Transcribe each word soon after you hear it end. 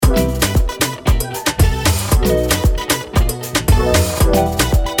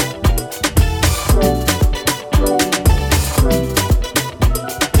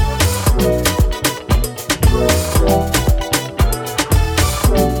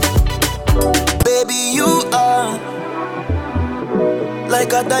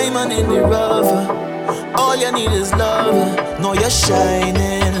a diamond in the rough. All you need is love. Know you're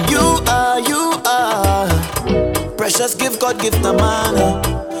shining. You are precious gift God give the man.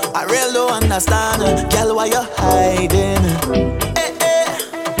 I really don't understand, girl, why you hiding? Hey, hey,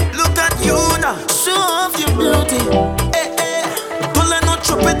 look at you now, show off your beauty. Hey, hey, don't let no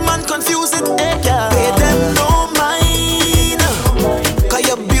trumpet man confuse it. Hey, girl, pay them no mind, 'cause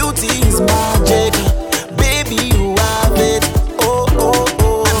your beauty is magic. Baby, you have it. Oh, oh,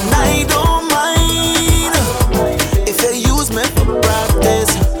 oh. And I don't mind if you use me for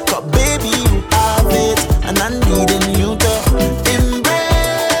practice, 'cause baby, you have it. And I needing you to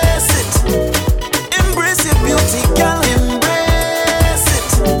embrace it. Embrace your beauty, girl, embrace it.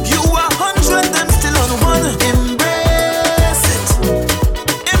 You are 100, them still on one. Embrace it.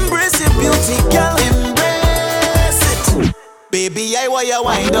 Embrace your beauty, girl, embrace it. Baby, I want you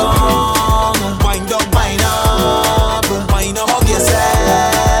wind on. Wind up, wind up. Wind up, hug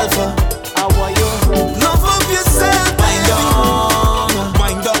yourself. I want you love of yourself. Wind on.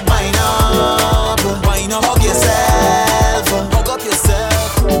 Wind up, wind up. Wind up, hug yourself. Hug up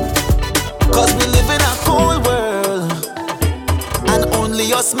yourself. 'Cause we live in a cold world, and only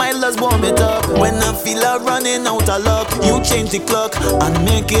your smile does warm it up. When I feel like running out of luck, you change the clock and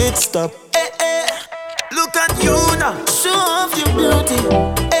make it stop. Hey, hey, look at you now, show off your beauty.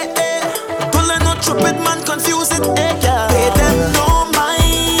 Hey, hey, don't let no trumpet man confuse it. Hey, girl, pay them no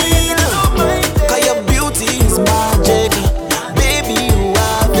mind, 'cause your beauty is magic. Baby, you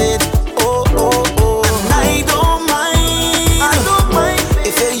have it. Oh, oh, oh. And I don't mind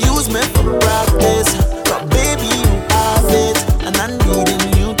if you use me for practice, 'cause baby, you have it. And I needing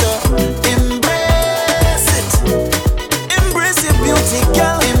you to embrace it. Embrace your beauty,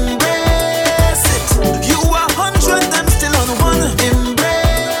 girl, embrace it. You are 100, them still on one.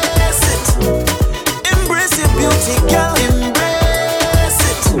 Embrace it. Embrace your beauty, girl, embrace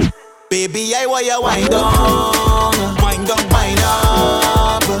it. Baby, I want you wind on.